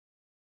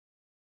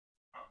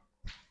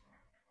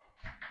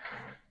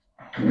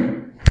Guys,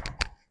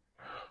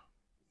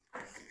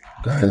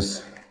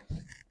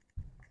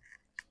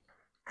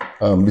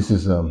 this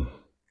is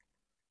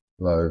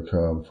like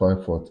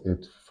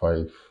 5:48,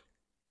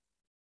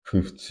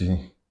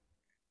 5:50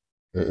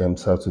 a.m.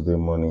 Saturday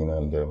morning,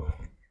 and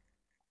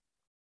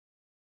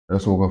I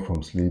just woke up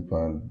from sleep,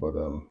 and we're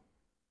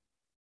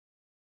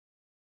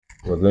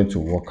going to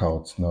work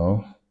out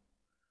now.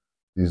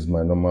 This is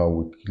my normal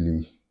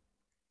weekly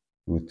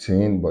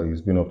routine, but it's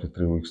been up to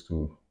 3 weeks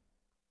to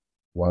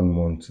 1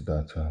 month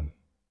that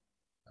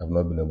I've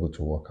not been able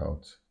to work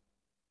out.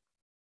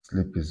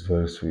 Sleep is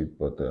very sweet,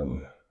 but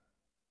gotta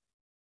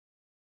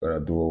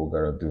do what we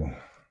gotta do.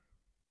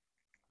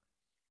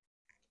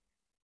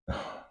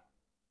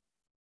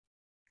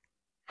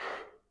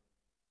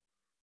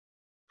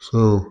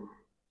 So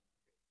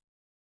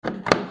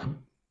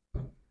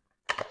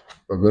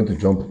we're going to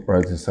jump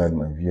right inside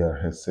my VR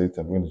headset.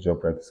 I'm going to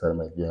jump right inside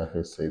my VR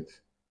headset,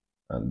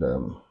 and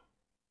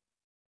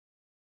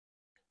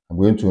I'm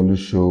going to only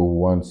show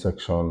one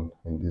section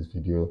in this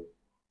video,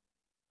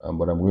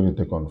 but I'm going to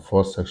take on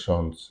 4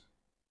 sections.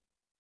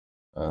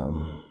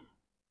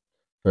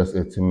 First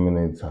 18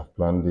 minutes, I've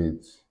planned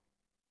it.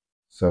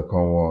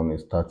 Second one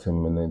is 30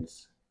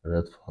 minutes,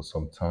 rest for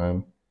some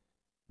time.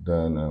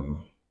 Then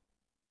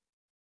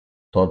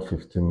third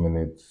 15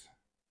 minutes.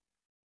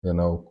 Then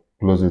I'll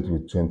close it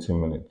with 20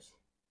 minutes.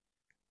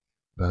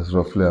 That's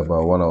roughly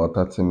about 1 hour,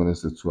 30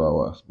 minutes to 2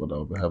 hours, but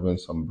I'll be having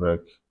some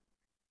break,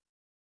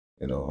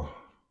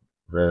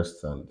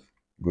 rest and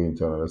go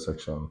into another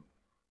section.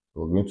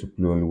 So we're going to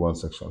play only one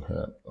section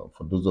here.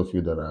 For those of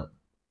you that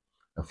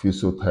I feel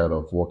so tired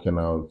of working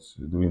out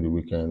during the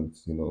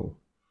weekends,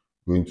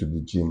 going to the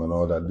gym and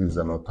all that, this is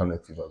an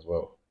alternative as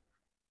well.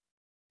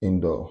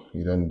 Indoor,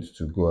 you don't need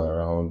to go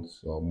around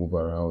or move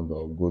around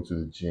or go to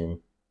the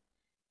gym.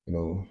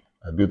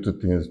 I do 2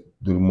 things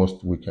during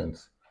most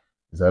weekends.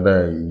 It's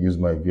either I use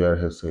my VR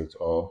headset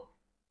or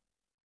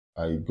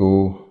I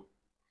go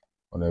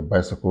on a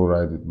bicycle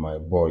ride with my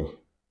boy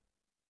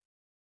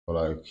for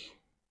like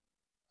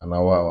an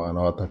hour or an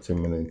hour 30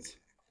 minutes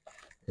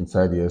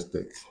inside the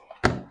estate.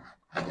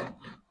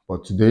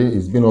 But today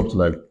it's been up to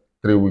like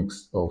 3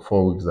 weeks or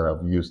 4 weeks that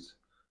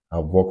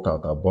I've worked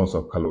out, I've burned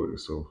some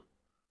calories. So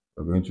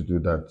we're going to do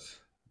that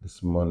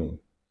this morning.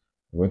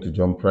 We're going to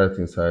jump right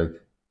inside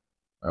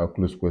our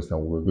Oculus Quest,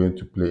 and we're going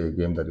to play a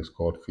game that is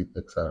called Fit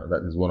XR.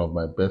 That is one of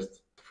my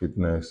best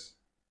fitness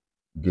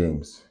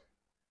games.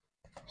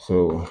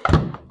 So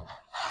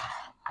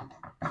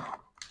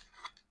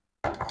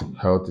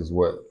health is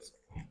wealth.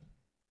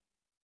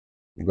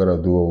 We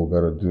gotta do what we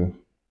gotta do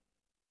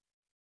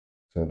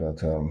so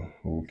that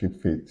we'll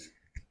keep fit.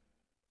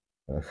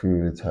 I feel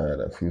really tired.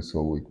 I feel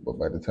so weak. But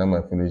by the time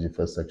I finish the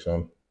first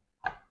section,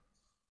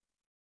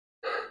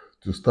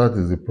 to start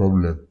is the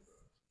problem.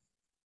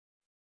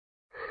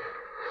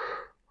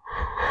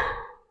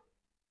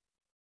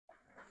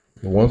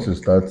 But once you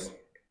start,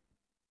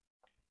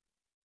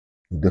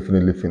 you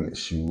definitely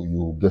finish.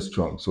 You get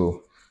strong.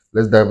 So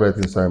let's dive right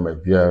inside my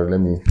VR. Let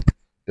me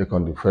take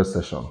on the first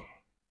session.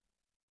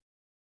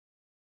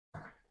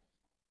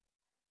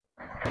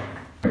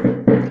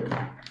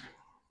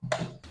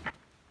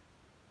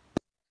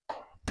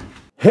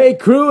 Hey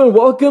crew, and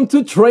welcome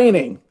to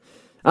training.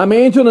 I'm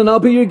Angel and I'll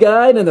be your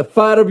guide and the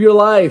fight of your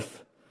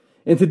life.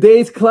 In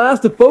today's class,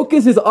 the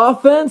focus is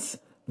offense,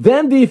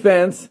 then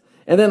defense,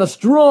 and then a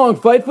strong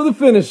fight for the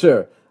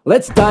finisher.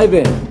 Let's dive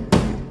in.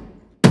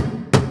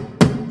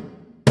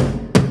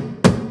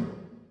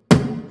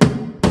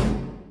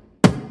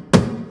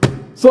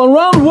 So in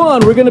round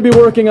 1, we're going to be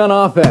working on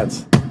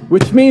offense,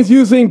 which means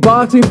using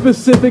boxing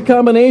specific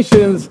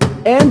combinations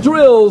and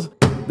drills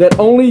that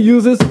only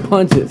uses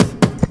punches.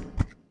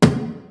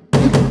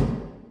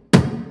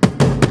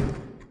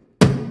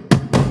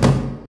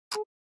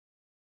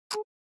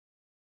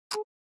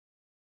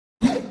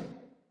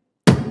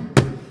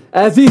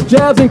 As these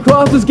jabs and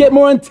crosses get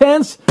more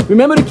intense,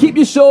 remember to keep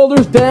your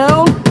shoulders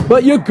down,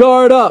 but your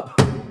guard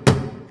up.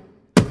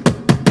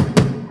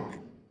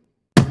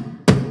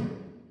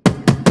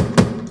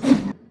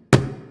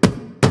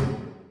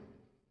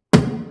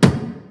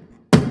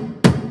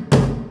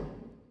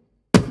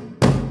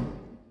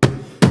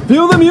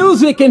 Feel the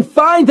music and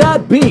find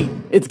that beat.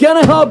 It's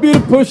gonna help you to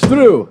push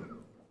through.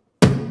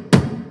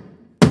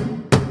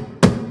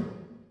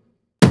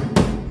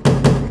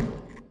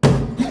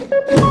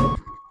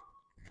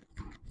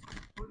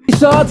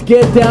 Shots,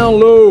 get down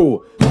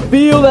low.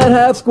 Feel that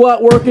half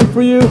squat working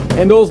for you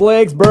and those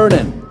legs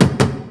burning.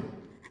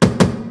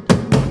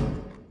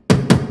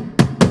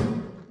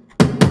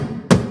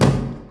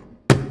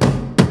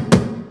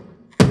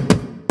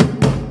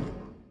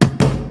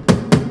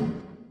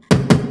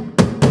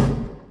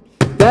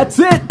 That's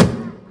it.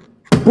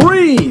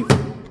 Breathe.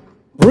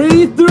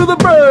 Breathe through the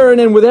burn,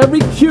 and with every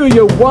cue,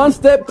 you're one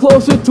step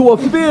closer to a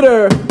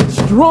fitter,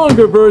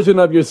 stronger version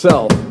of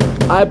yourself.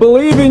 I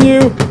believe in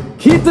you.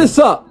 Keep this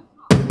up.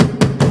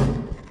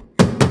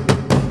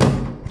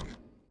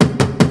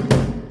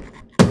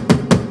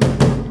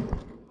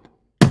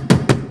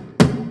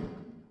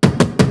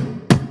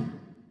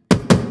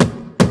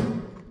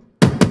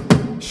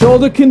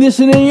 Shoulder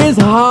conditioning is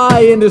high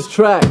in this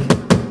track.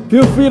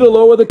 Feel free to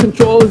lower the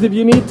controllers if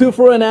you need to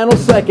for a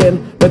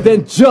nanosecond, but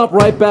then jump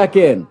right back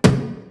in.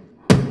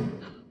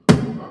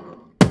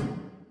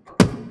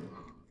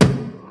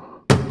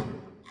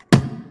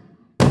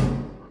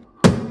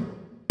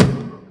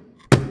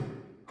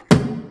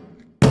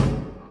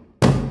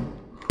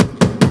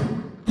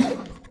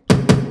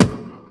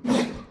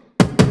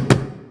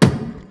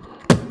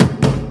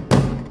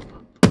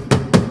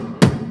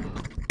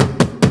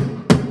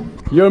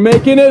 You're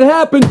making it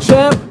happen,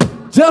 champ.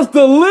 Just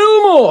a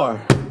little more.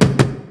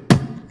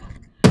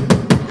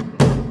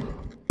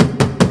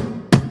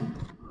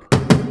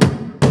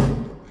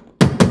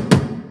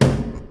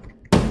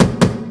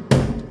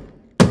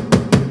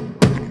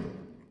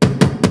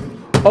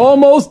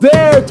 Almost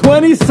there.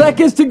 20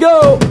 seconds to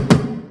go.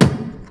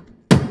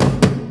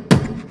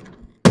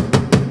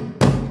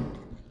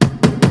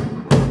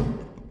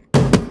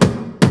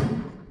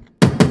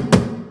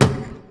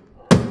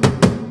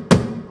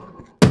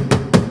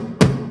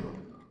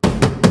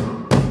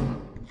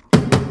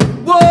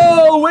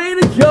 Way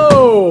to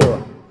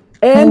go!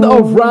 End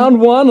of round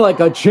one like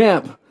a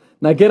champ.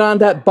 Now get on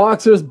that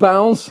boxer's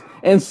bounce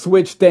and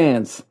switch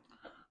stance.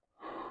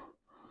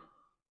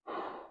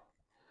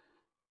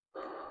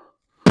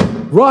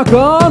 Rock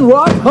on,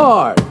 rock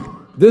hard.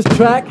 This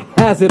track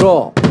has it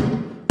all.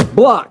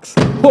 Blocks,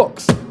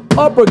 hooks,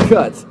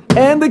 uppercuts,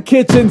 and the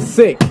kitchen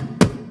sink.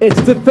 It's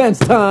defense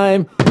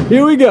time.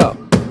 Here we go.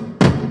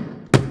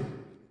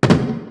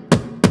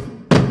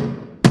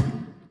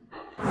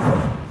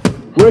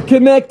 We're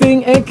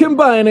connecting and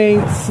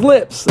combining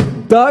slips,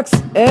 ducks,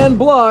 and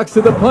blocks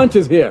to the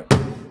punches here.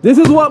 This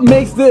is what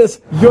makes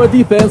this your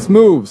defense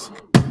moves.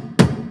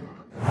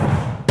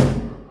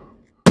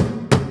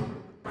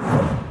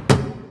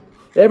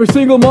 Every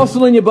single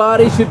muscle in your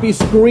body should be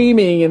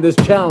screaming in this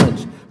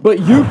challenge, but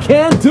you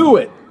can do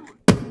it.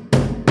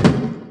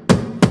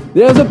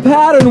 There's a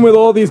pattern with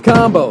all these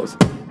combos.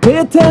 Pay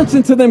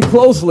attention to them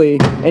closely,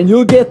 and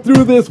you'll get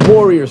through this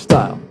warrior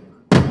style.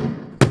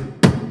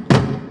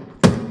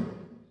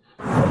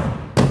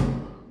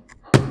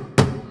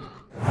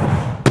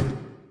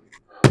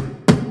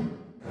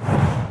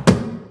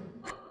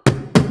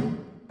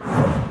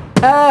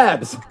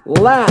 Abs,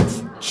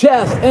 lats,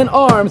 chest, and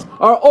arms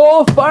are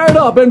all fired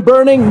up and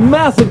burning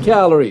massive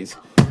calories.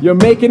 You're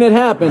making it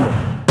happen.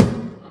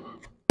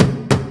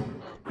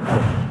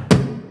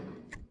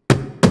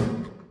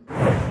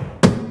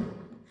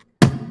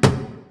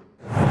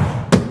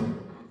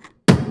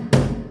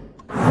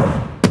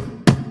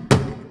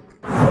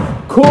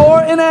 Core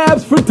and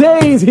abs for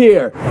days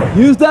here.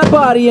 Use that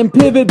body and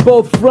pivot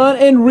both front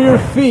and rear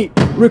feet,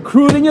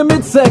 recruiting your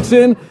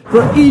midsection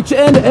for each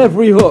and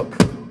every hook.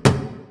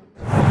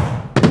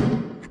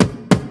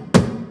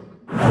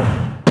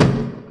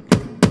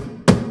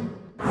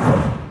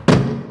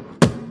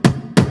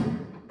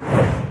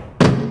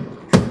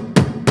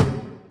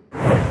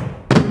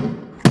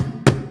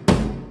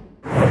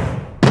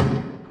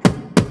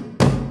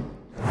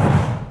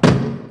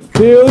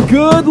 Feel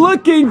good,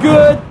 looking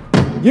good.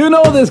 You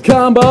know this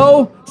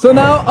combo, so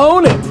now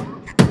own it.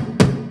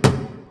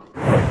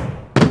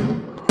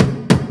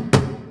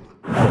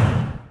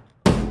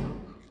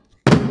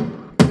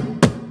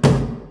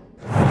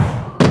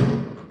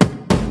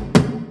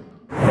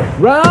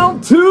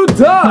 Round 2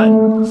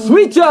 done.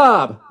 Sweet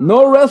job.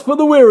 No rest for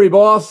the weary,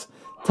 boss.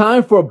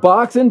 Time for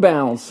box and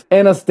bounce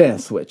and a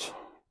stance switch.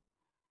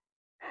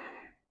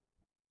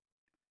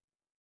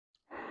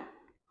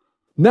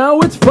 Now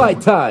it's fight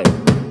time.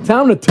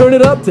 Time to turn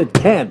it up to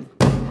 10.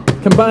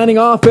 Combining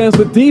offense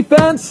with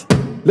defense,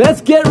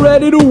 let's get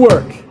ready to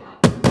work.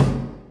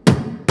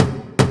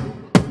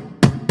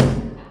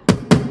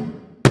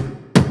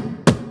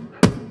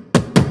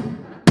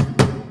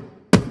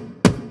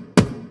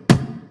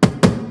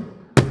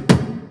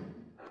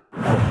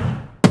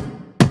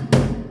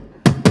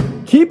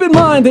 Keep in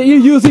mind that you're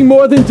using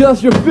more than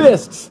just your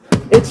fists.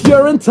 It's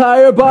your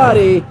entire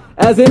body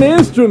as an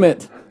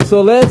instrument,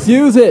 so let's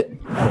use it.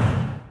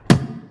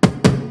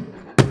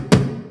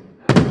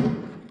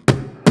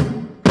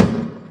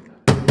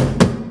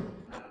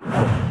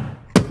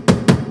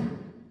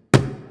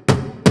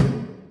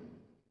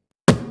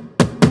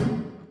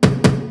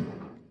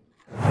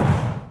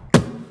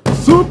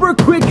 Super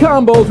quick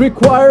combos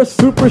require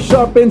super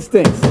sharp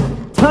instincts.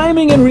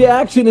 Timing and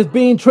reaction is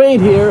being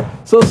trained here,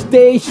 so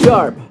stay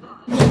sharp.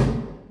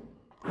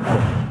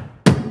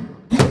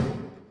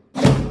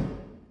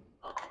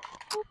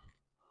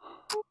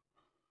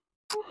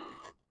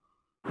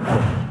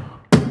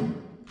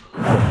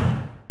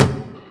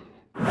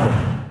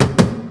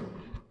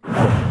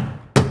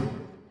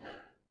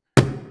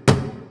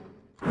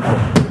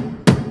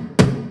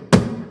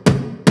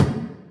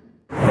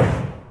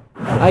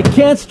 I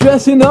can't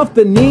stress enough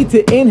the need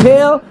to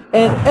inhale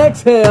and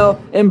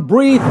exhale and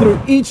breathe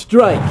through each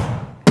strike.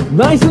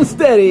 Nice and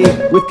steady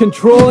with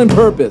control and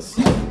purpose.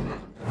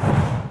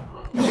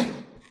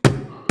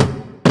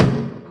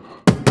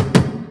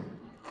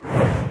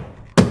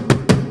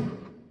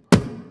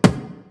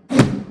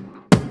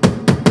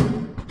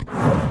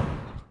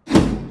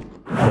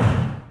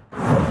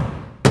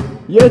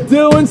 You're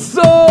doing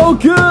so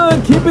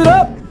good. Keep it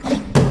up.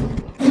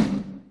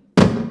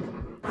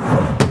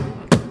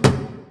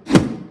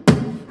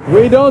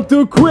 We don't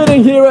do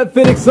quitting here at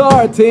Fit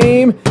XR,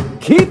 team.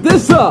 Keep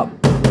this up.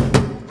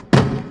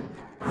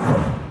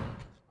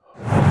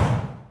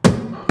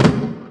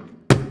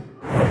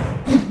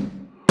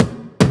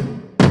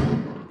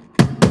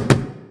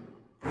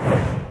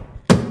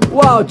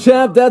 Wow,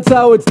 champ, that's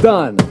how it's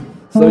done.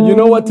 So you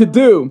know what to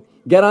do.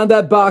 Get on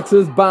that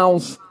boxes,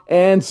 bounce,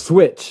 and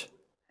switch.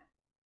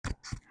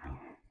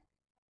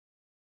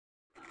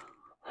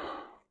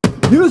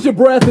 Use your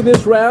breath in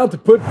this round to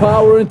put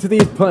power into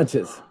these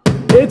punches.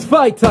 It's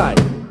fight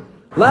time.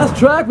 Last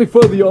track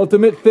before the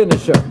ultimate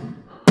finisher.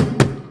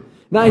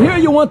 Now here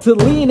you want to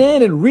lean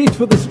in and reach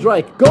for the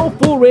strike. Go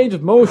full range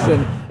of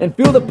motion and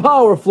feel the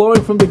power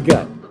flowing from the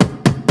gut.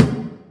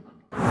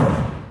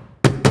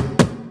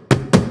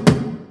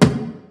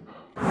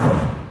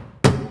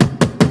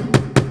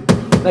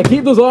 Now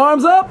keep those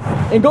arms up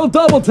and go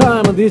double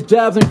time on these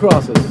jabs and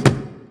crosses.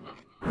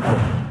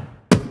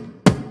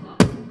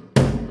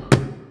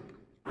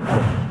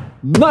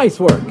 Nice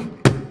work.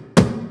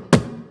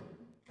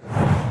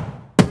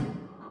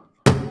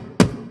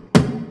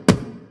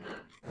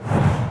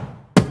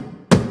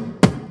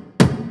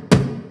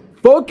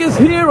 Focus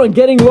here on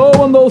getting low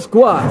on those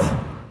squats.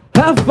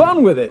 Have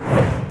fun with it.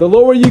 The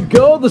lower you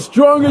go, the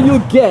stronger you'll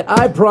get,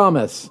 I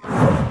promise.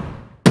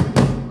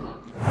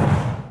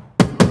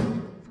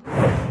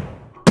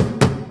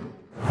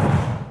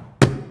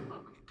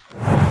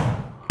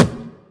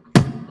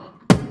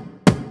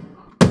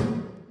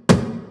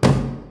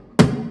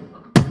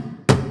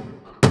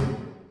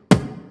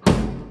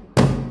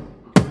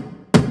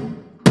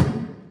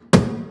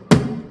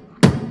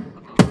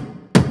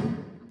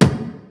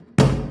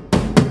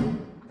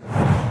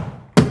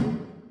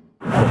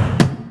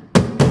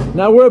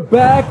 Now we're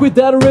back with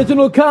that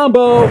original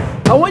combo.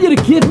 I want you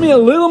to give me a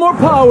little more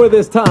power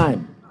this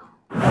time.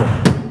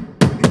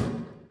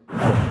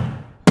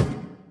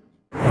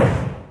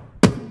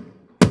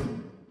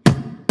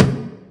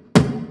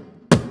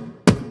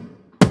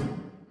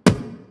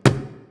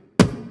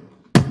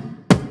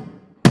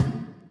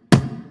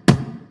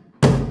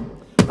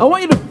 I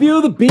want you to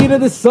feel the beat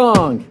of this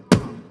song.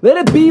 Let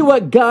it be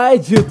what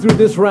guides you through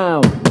this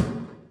round.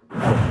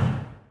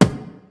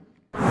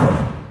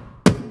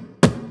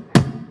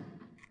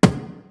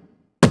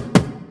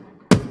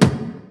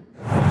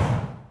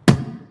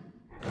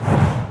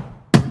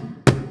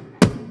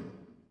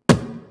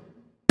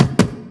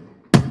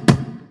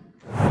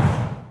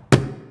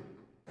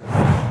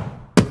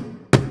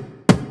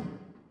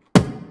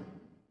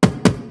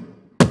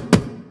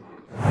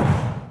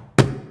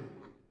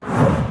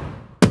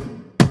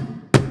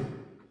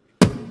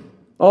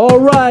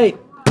 All right,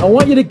 I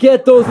want you to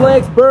get those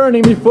legs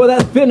burning before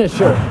that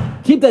finisher.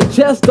 Keep that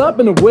chest up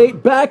and the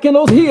weight back in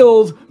those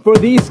heels for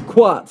these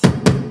squats.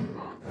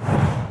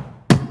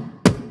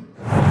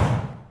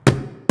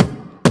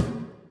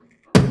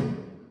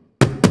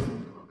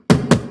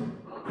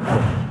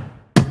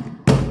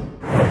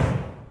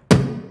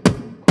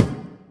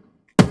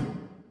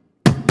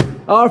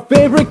 Our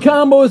favorite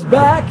combo is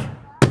back.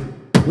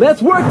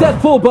 Let's work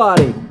that full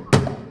body.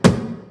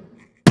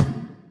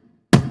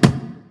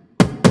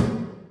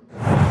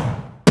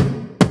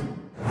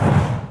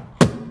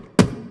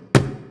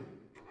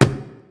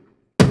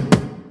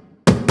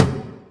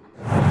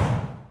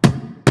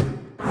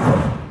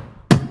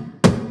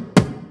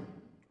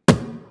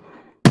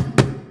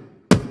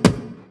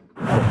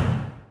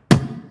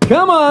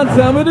 Come on,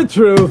 tell me the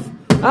truth.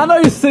 I know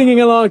you're singing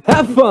along.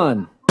 Have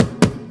fun.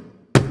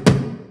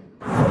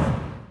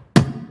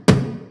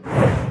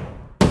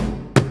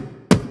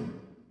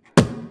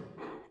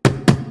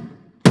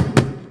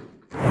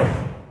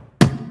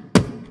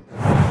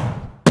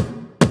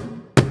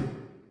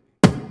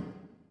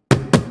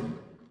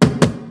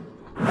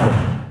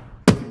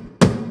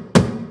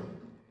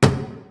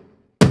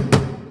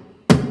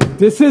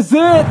 This is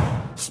it.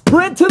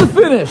 Sprint to the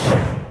finish.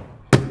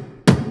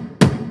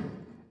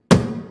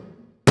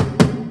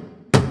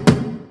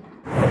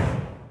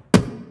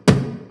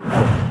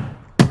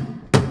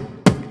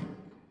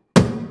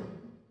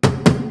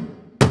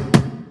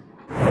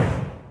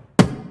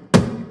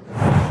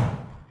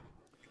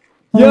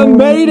 You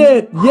made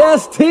it!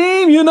 Yes,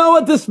 team, you know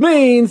what this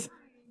means.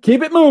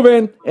 Keep it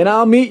moving, and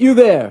I'll meet you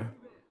there.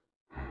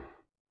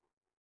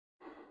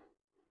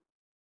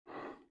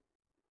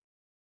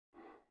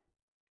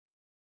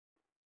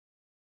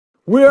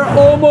 We're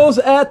almost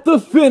at the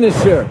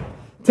finisher.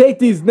 Take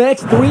these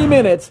next 3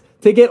 minutes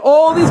to get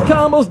all these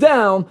combos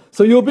down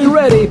so you'll be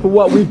ready for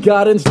what we've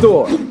got in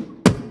store.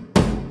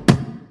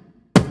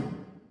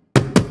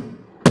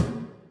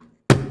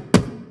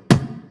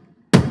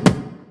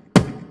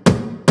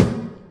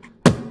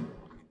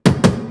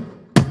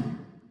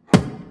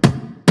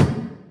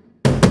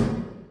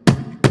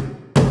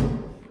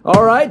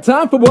 Alright,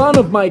 time for one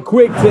of my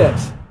quick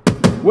tips.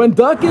 When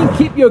ducking,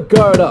 keep your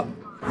guard up.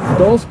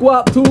 Don't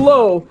squat too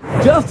low,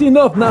 just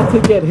enough not to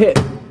get hit.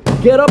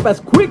 Get up as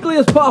quickly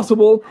as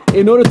possible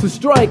in order to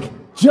strike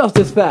just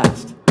as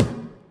fast.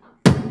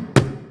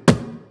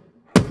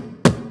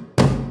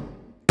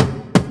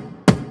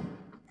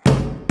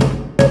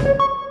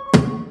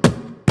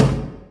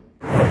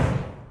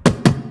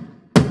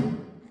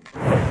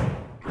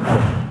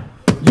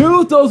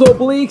 those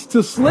obliques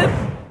to slip,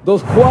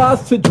 those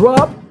quads to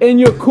drop, and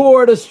your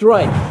core to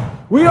strike.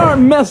 We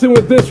aren't messing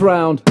with this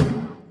round.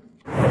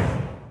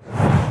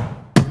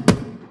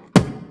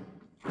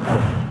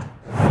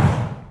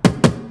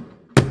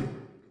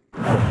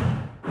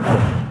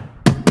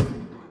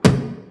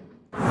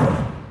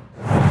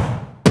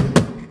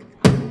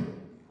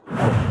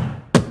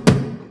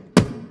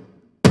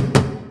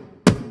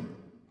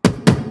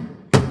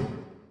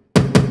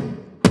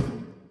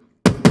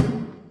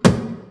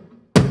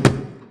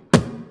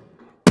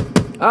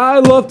 I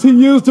love to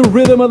use the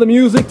rhythm of the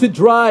music to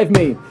drive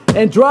me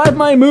and drive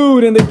my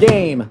mood in the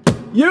game.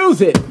 Use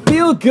it,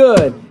 feel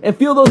good, and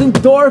feel those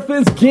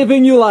endorphins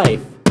giving you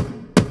life.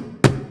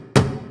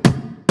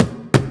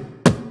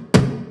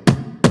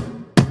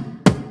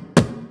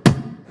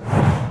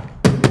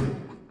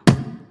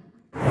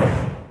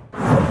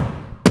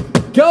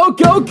 Go,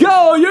 go,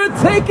 go! You're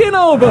taking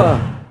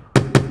over!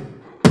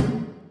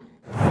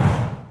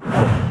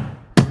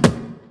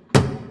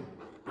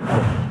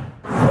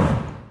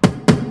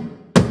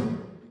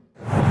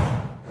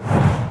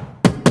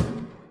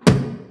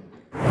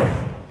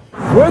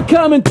 We're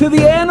coming to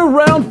the end of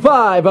round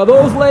 5. Are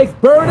those legs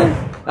burning?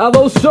 Are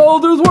those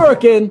shoulders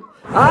working?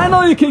 I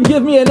know you can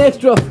give me an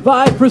extra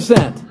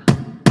 5%.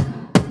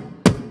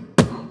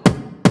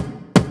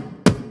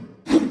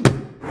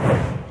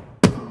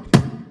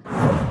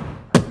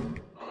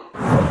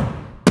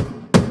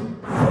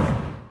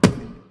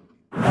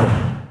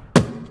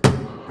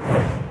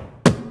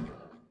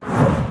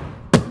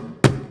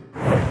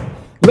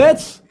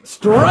 Let's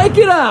strike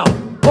it out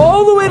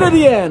all the way to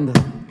the end.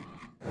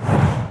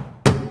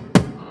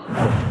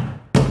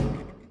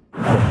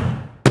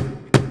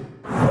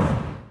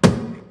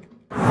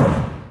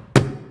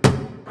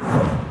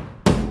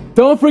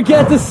 Don't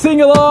forget to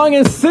sing along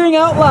and sing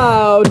out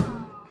loud.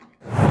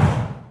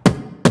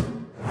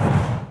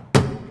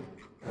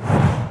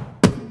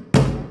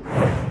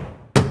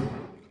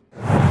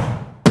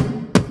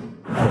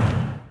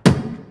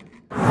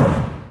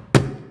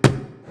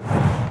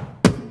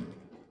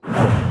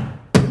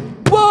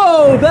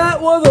 Whoa,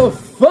 that was a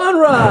fun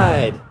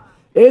ride.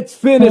 It's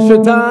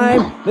finisher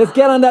time. Let's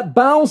get on that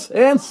bounce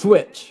and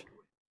switch.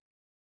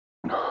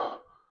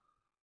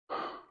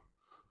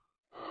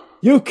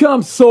 You've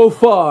come so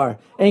far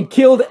and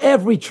killed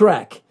every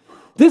track.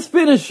 This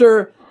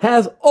finisher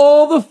has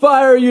all the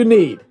fire you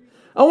need.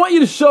 I want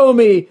you to show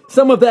me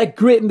some of that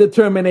grit and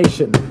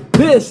determination.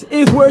 This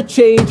is where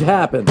change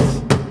happens.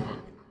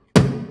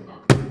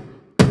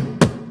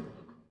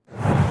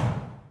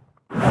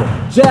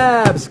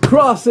 Jabs,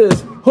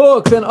 crosses,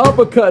 hooks, and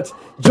uppercuts.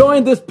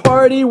 Join this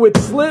party with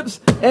slips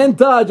and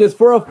dodges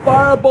for a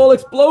fireball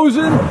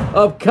explosion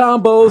of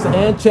combos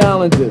and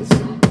challenges.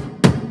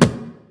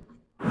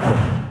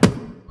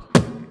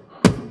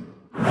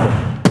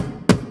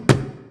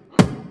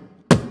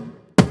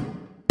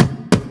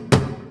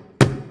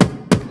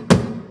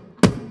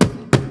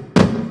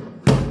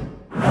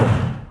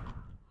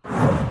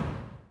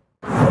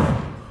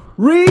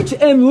 Reach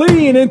and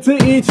lean into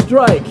each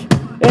strike,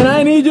 and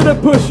I need you to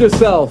push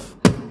yourself.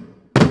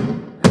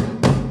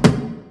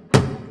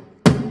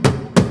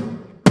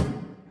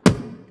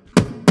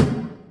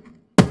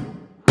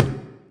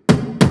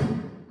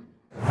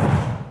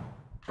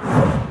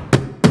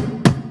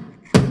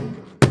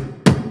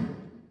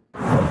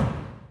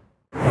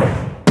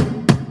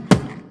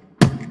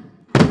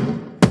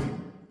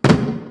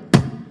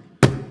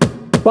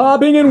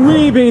 Bobbing and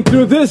weaving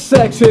through this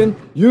section,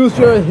 use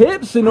your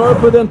hips in order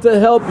for them to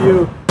help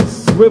you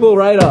swivel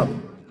right up.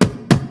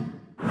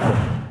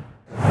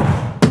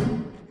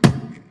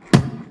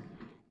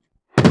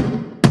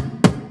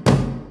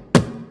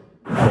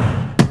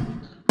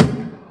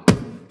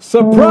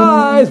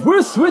 Surprise!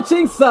 We're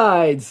switching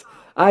sides.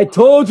 I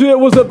told you it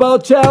was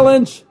about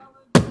challenge.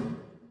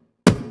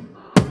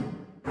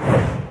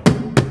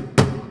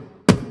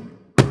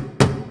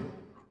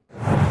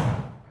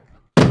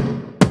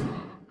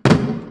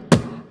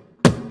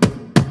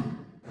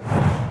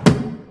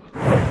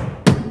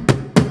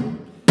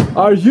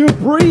 Are you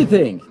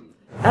breathing?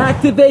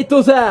 Activate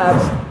those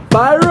abs,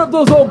 fire up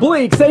those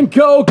obliques, and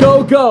go,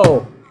 go,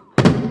 go.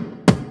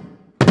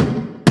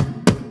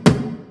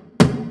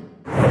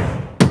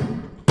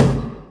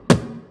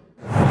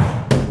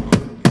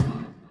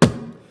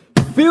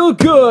 Feel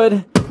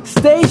good,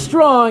 stay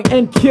strong,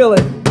 and kill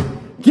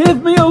it.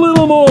 Give me a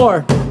little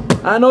more.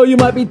 I know you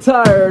might be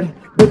tired,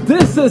 but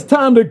this is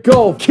time to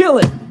go. Kill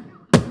it.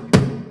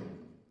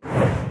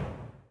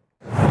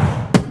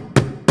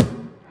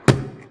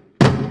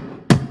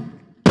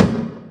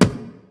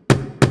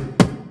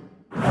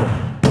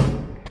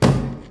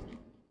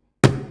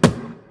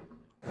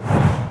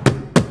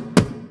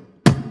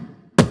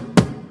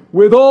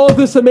 With all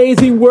this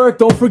amazing work,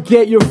 don't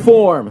forget your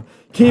form.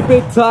 Keep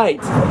it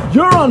tight.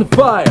 You're on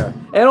fire,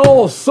 and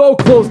oh, so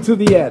close to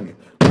the end.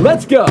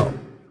 Let's go.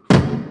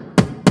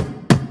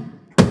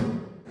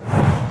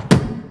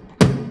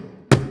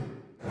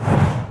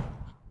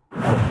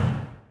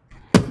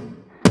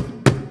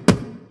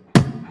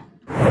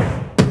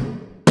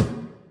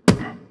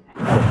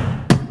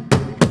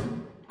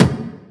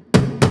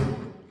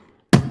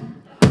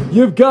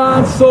 You've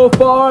gone so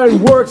far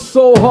and worked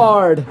so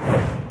hard.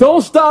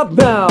 Don't stop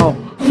now.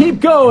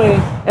 Keep going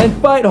and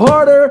fight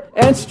harder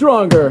and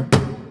stronger.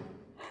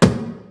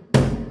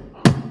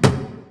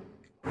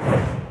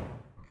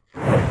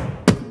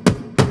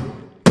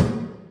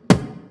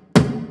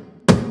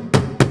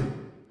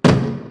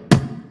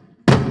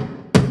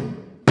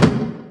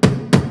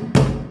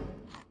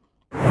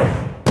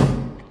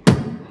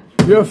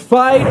 Your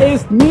fight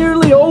is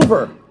nearly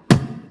over.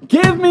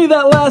 Give me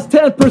that last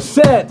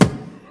 10%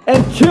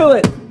 and kill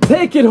it.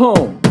 Take it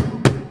home.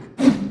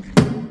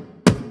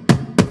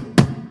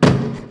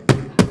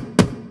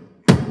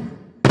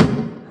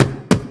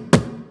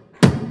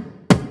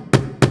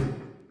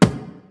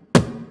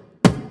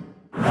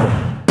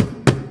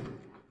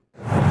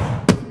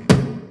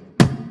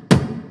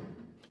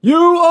 You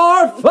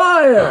are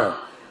fire!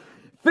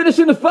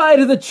 Finishing the fight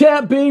is a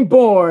champ being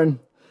born.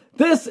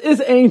 This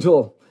is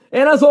Angel.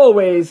 And as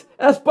always,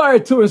 aspire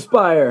to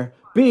inspire.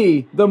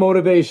 Be the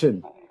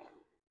motivation.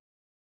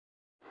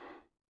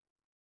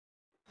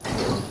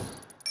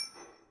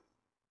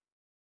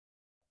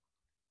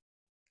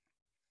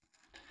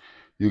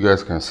 You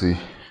guys can see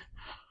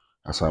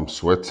as I'm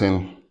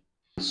sweating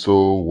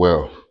so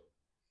well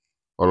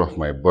all of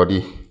my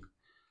body.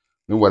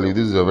 Meanwhile, if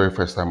this is your very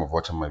first time of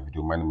watching my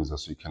video, my name is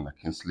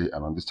Kingsley,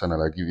 and on this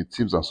channel I give you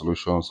tips and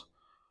solutions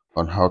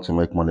on how to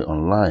make money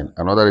online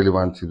and other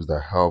relevant tips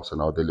that helps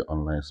in our daily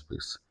online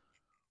space.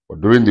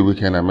 But during the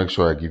weekend, I make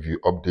sure I give you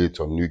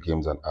updates on new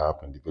games and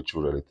apps in the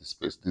virtual reality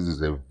space. This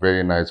is a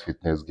very nice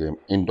fitness game,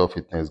 indoor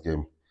fitness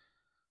game.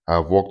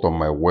 I've worked on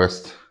my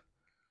waist,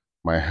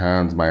 my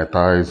hands, my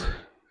thighs,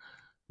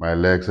 my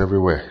legs,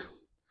 everywhere.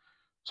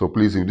 So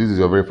please, if this is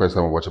your very first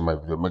time watching my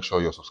video, make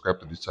sure you're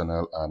subscribed to this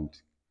channel and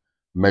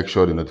make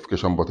sure the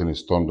notification button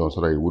is turned on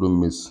so that you wouldn't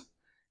miss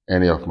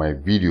any of my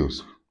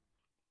videos.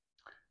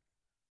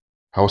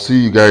 I'll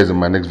see you guys in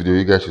my next video.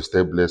 You guys should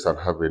stay blessed and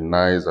have a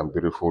nice and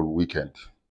beautiful weekend.